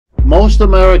Most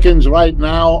Americans right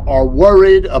now are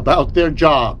worried about their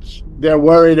jobs. They're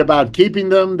worried about keeping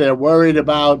them. They're worried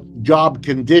about job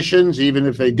conditions, even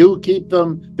if they do keep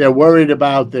them. They're worried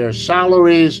about their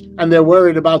salaries, and they're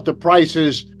worried about the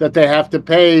prices that they have to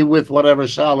pay with whatever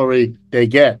salary they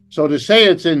get. So to say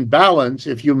it's in balance,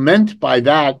 if you meant by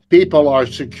that people are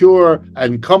secure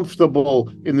and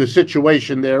comfortable in the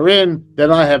situation they're in,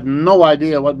 then I have no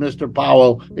idea what Mr.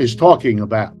 Powell is talking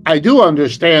about. I do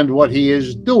understand what he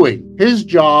is doing. His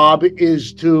job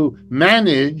is to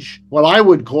manage what I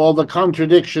would call the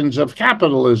contradictions of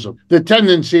capitalism, the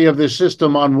tendency of the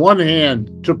system on one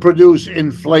hand to produce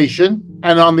inflation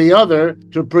and on the other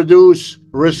to produce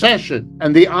recession.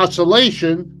 And the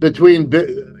oscillation between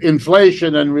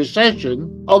inflation and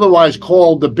recession, otherwise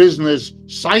called the business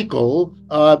cycle,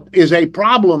 is a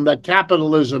problem that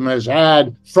capitalism has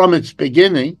had from its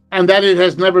beginning and that it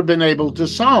has never been able to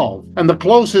solve. And the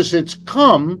closest it's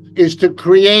come is to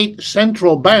create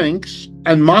central banks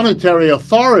and monetary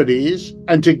authorities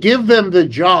and to give them the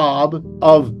job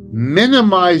of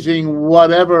minimizing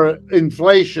whatever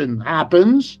inflation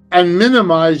happens and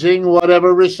minimizing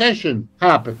whatever recession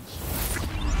happens.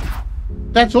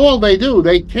 That's all they do.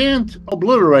 They can't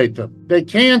obliterate them. They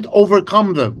can't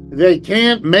overcome them. They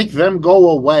can't make them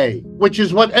go away, which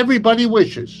is what everybody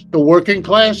wishes. The working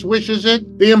class wishes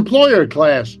it. The employer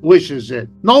class wishes it.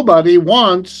 Nobody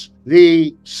wants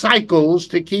the cycles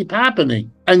to keep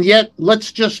happening. And yet,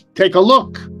 let's just take a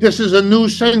look. This is a new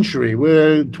century.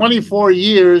 We're 24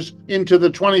 years into the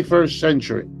 21st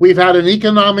century. We've had an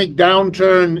economic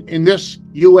downturn in this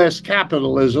U.S.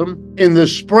 capitalism in the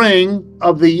spring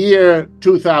of the year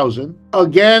 2000,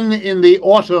 again in the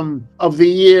autumn of the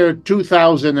year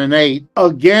 2008,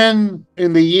 again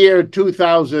in the year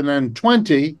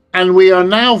 2020, and we are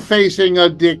now facing a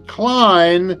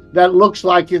decline that looks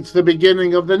like it's the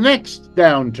beginning of the next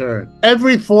downturn.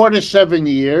 Every 4 to 7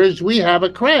 years, we have a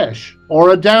crash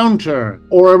or a downturn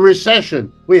or a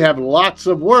recession. We have lots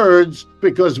of words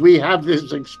because we have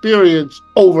this experience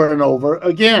over and over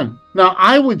again. Now,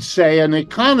 I would say an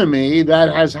economy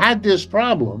that has had this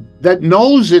problem, that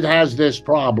knows it has this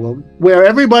problem, where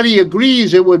everybody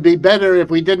agrees it would be better if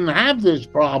we didn't have this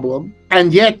problem,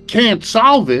 and yet can't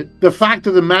solve it. The fact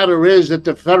of the matter is that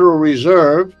the Federal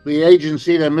Reserve, the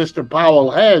agency that Mr.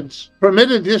 Powell heads,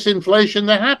 permitted this inflation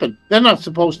to happen. They're not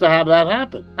supposed to have that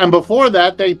happen. And before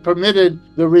that, they permitted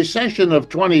the recession of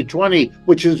 2020,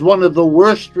 which is one of the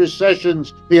worst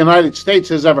recessions the United States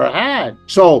has ever had.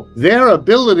 So their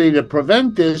ability to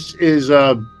prevent this is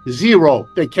zero.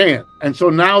 They can't. And so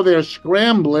now they're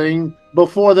scrambling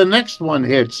before the next one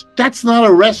hits. That's not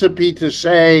a recipe to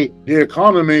say the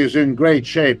economy is in great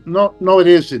shape. No, it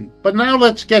isn't. But now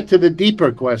let's get to the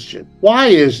deeper question. Why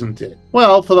isn't it?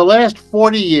 Well, for the last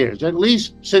 40 years, at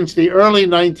least since the early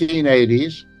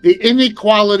 1980s, the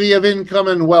inequality of income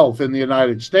and wealth in the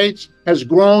United States has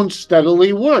grown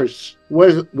steadily worse.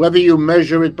 Whether you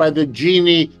measure it by the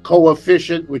Gini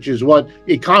coefficient, which is what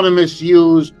economists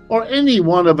use, or any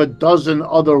one of a dozen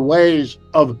other ways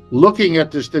of looking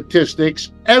at the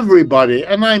statistics, everybody,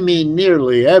 and I mean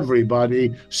nearly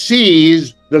everybody,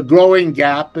 sees the growing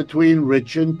gap between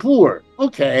rich and poor.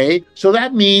 Okay, so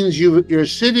that means you're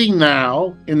sitting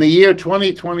now in the year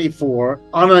 2024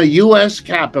 on a U.S.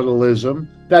 capitalism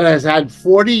that has had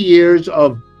 40 years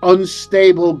of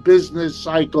unstable business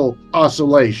cycle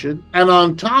oscillation, and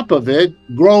on top of it,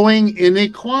 growing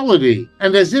inequality.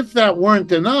 And as if that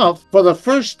weren't enough, for the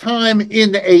first time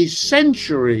in a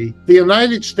century, the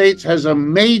United States has a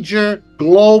major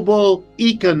global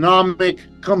economic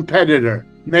competitor,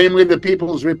 namely the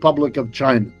People's Republic of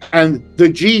China. And the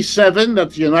G7,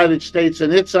 that's the United States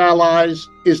and its allies,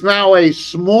 is now a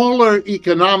smaller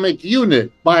economic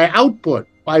unit by output,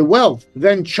 by wealth,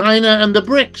 than China and the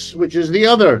BRICS, which is the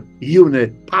other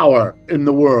unit power in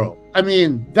the world. I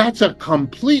mean, that's a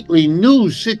completely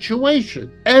new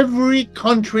situation. Every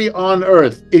country on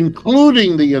earth,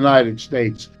 including the United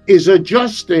States, is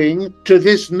adjusting to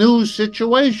this new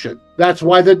situation. That's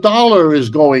why the dollar is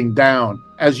going down,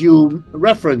 as you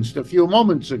referenced a few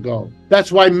moments ago.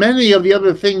 That's why many of the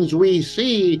other things we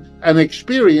see and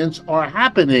experience are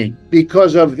happening,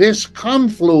 because of this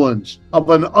confluence of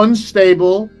an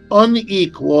unstable,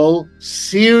 unequal,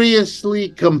 seriously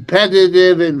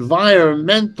competitive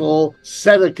environmental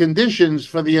set of conditions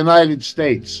for the United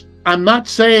States. I'm not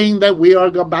saying that we are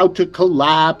about to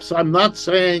collapse. I'm not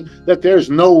saying that there's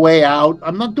no way out.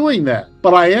 I'm not doing that.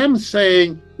 But I am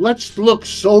saying, let's look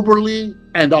soberly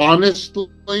and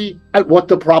honestly at what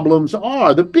the problems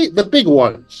are, the big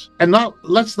ones, and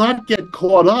let's not get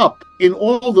caught up in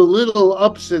all the little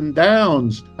ups and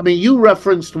downs. I mean, you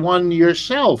referenced one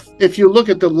yourself. If you look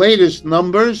at the latest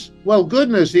numbers, well,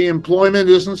 goodness, the employment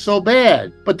isn't so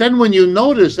bad. But then when you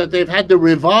notice that they've had to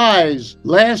revise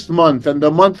last month and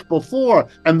the month before,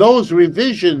 and those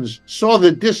revisions saw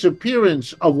the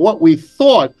disappearance of what we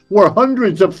thought were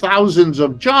hundreds of thousands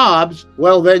of jobs,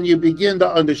 well, then you begin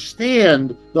to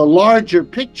understand the larger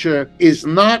picture is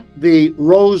not the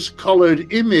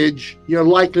rose-colored image you're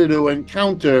likely to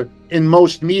encounter in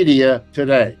most media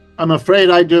today. I'm afraid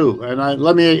I do. And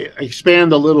let me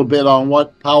expand a little bit on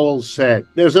what Powell said.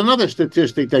 There's another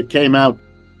statistic that came out,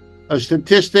 a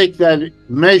statistic that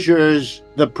measures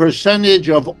the percentage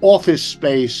of office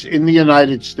space in the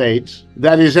United States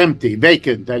that is empty,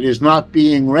 vacant, that is not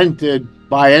being rented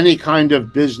by any kind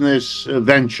of business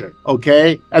venture,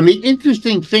 okay? And the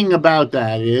interesting thing about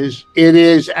that is it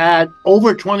is at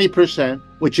over 20%,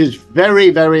 which is very,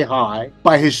 very high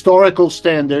by historical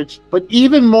standards. But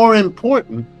even more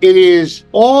important, it is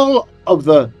all of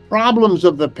the problems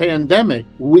of the pandemic,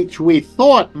 which we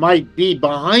thought might be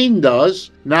behind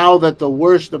us, now that the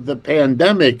worst of the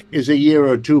pandemic is a year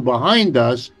or two behind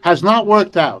us, has not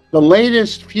worked out. The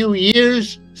latest few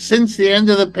years since the end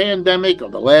of the pandemic, or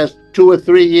the last 2 or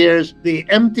 3 years, the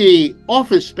empty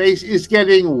office space is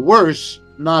getting worse,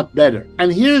 not better.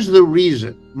 And here's the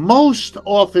reason. Most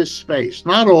office space,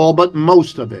 not all, but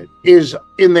most of it, is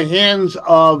in the hands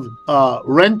of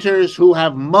renters who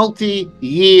have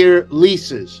multi-year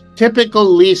leases. Typical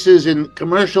leases in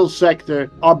commercial sector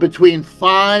are between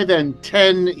 5 and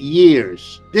 10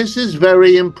 years. This is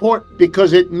very important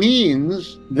because it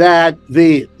means that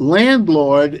the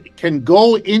landlord can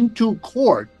go into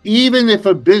court even if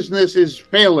a business is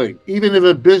failing, even if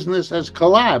a business has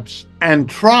collapsed, and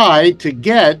try to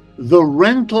get the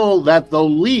rental that the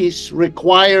lease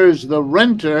requires the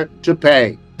renter to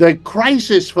pay. The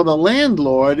crisis for the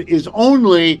landlord is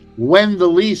only when the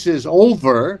lease is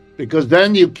over, because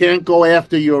then you can't go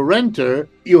after your renter.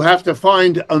 You have to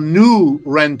find a new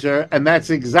renter, and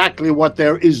that's exactly what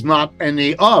there is not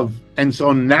any of. And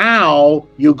so now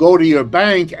you go to your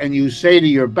bank and you say to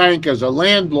your bank as a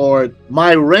landlord,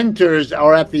 my renters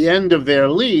are at the end of their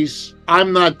lease.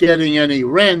 I'm not getting any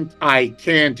rent. I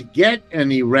can't get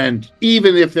any rent.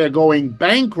 Even if they're going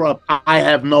bankrupt, I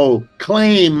have no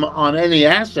claim on any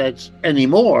assets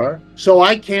anymore. So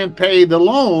I can't pay the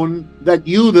loan that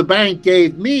you, the bank,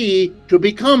 gave me to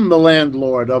become the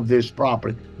landlord of this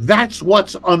property. That's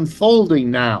what's unfolding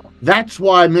now. That's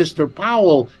why Mr.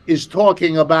 Powell is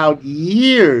talking about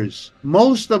years.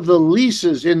 Most of the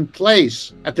leases in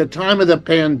place at the time of the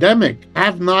pandemic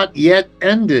have not yet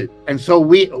ended. And so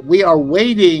we are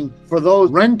waiting for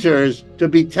those renters to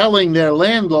be telling their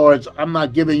landlords, I'm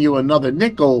not giving you another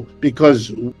nickel because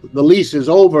the lease is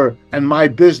over and my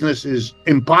business is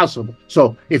impossible.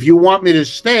 So if you want me to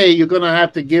stay, you're going to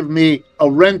have to give me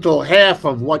a rental half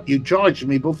of what you charged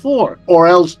me before, or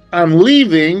else I'm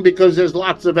leaving because there's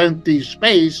lots of empty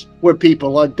space where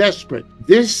people are desperate.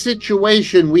 This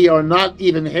situation we are not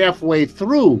even halfway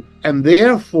through, and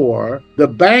therefore the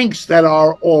banks that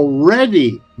are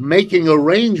already making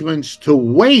arrangements to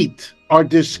wait are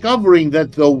discovering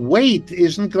that the wait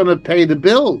isn't going to pay the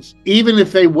bills. Even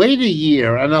if they wait a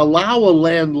year and allow a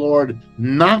landlord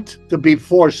not to be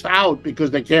forced out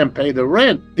because they can't pay the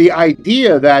rent, the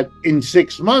idea that in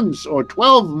 6 months or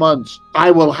 12 months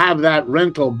I will have that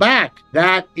rental back,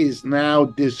 that is now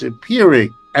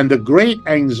disappearing. And the great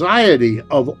anxiety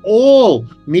of all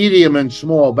medium and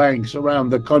small banks around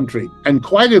the country, and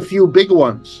quite a few big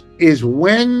ones, is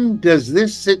when does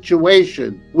this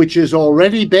situation, which is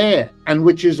already bad and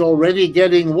which is already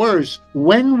getting worse,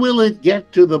 when will it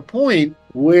get to the point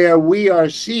where we are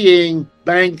seeing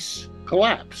banks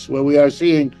collapse, where we are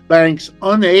seeing banks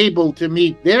unable to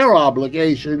meet their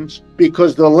obligations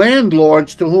because the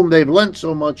landlords to whom they've lent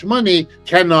so much money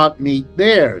cannot meet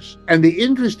theirs? And the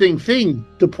interesting thing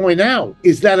to point out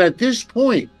is that at this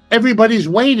point, everybody's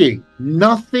waiting.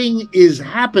 Nothing is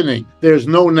happening. There's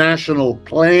no national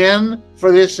plan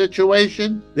for this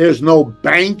situation. There's no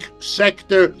bank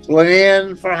sector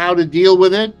plan for how to deal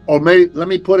with it. Or maybe, let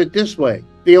me put it this way.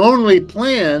 The only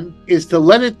plan is to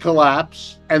let it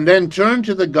collapse and then turn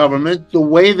to the government the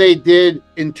way they did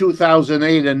in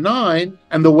 2008 and 9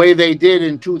 and the way they did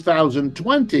in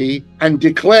 2020 and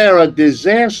declare a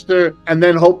disaster and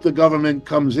then hope the government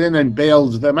comes in and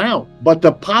bails them out. But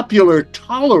the popular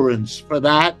tolerance for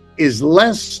that is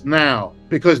less now,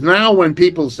 because now when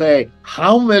people say,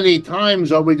 how many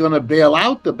times are we going to bail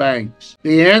out the banks?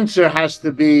 The answer has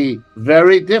to be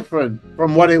very different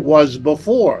from what it was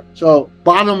before. So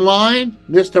bottom line,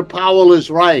 Mr. Powell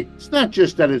is right. It's not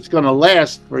just that it's going to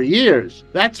last for years,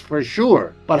 that's for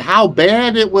sure. But how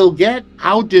bad it will get,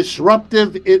 how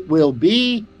disruptive it will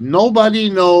be, nobody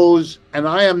knows. And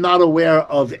I am not aware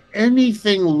of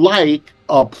anything like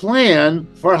a plan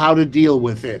for how to deal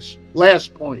with this.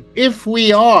 Last point. If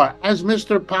we are, as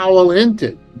Mr. Powell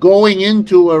hinted, going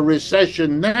into a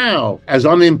recession now, as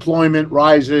unemployment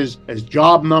rises, as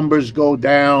job numbers go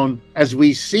down, as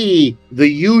we see the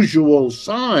usual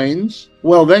signs,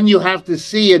 well, then you have to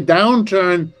see a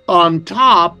downturn on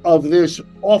top of this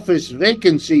office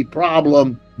vacancy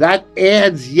problem. That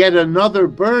adds yet another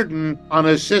burden on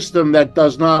a system that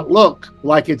does not look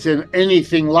like it's in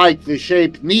anything like the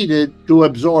shape needed to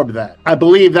absorb that. I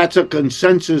believe that's a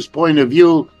consensus point of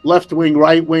view. Left wing,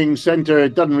 right wing, center,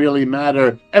 it doesn't really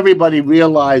matter. Everybody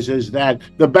realizes that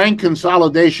the bank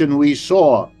consolidation we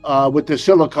saw with the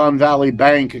Silicon Valley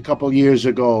Bank a couple years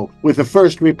ago, with the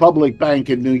First Republic Bank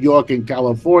in New York and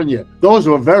California, those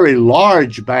were very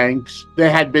large banks. They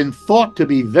had been thought to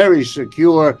be very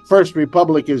secure. First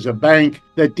Republic is a bank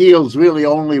that deals really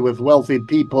only with wealthy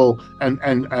people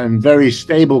and very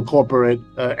stable corporate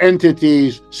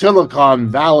entities. Silicon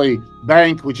Valley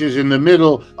Bank, which is in the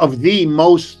middle of the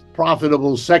most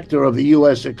profitable sector of the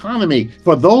U.S. economy,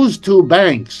 for those two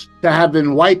banks to have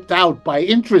been wiped out by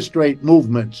interest rate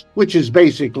movements, which is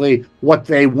basically what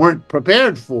they weren't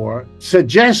prepared for,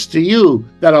 suggests to you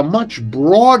that a much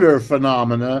broader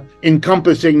phenomena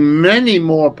encompassing many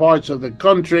more parts of the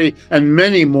country and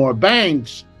many more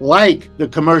banks, like the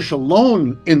commercial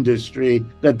loan industry,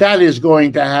 that is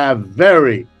going to have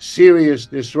very serious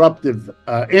disruptive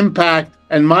impact.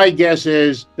 And my guess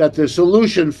is that the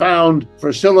solution found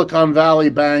for Silicon Valley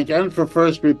Bank and for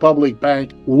First Republic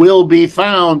Bank will be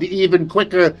found even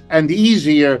quicker and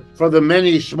easier for the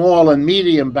many small and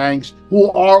medium banks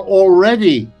who are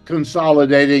already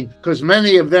consolidating, because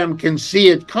many of them can see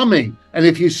it coming. And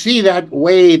if you see that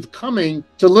wave coming,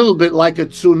 it's a little bit like a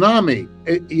tsunami.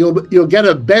 You'll get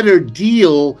a better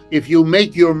deal if you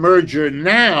make your merger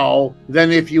now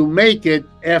than if you make it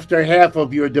after half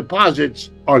of your deposits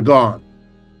are gone.